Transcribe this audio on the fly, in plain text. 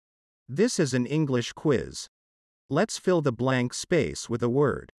This is an English quiz. Let's fill the blank space with a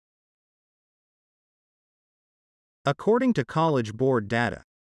word. According to College Board data,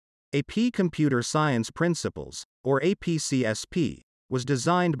 AP Computer Science Principles, or APCSP, was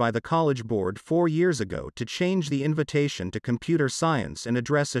designed by the College Board 4 years ago to change the invitation to computer science and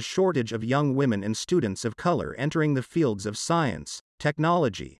address a shortage of young women and students of color entering the fields of science,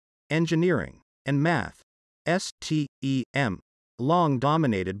 technology, engineering, and math, STEM, long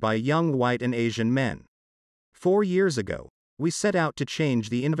dominated by young white and Asian men. 4 years ago, we set out to change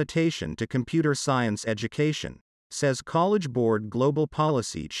the invitation to computer science education, says College Board Global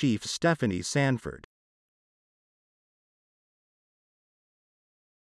Policy Chief Stephanie Sanford.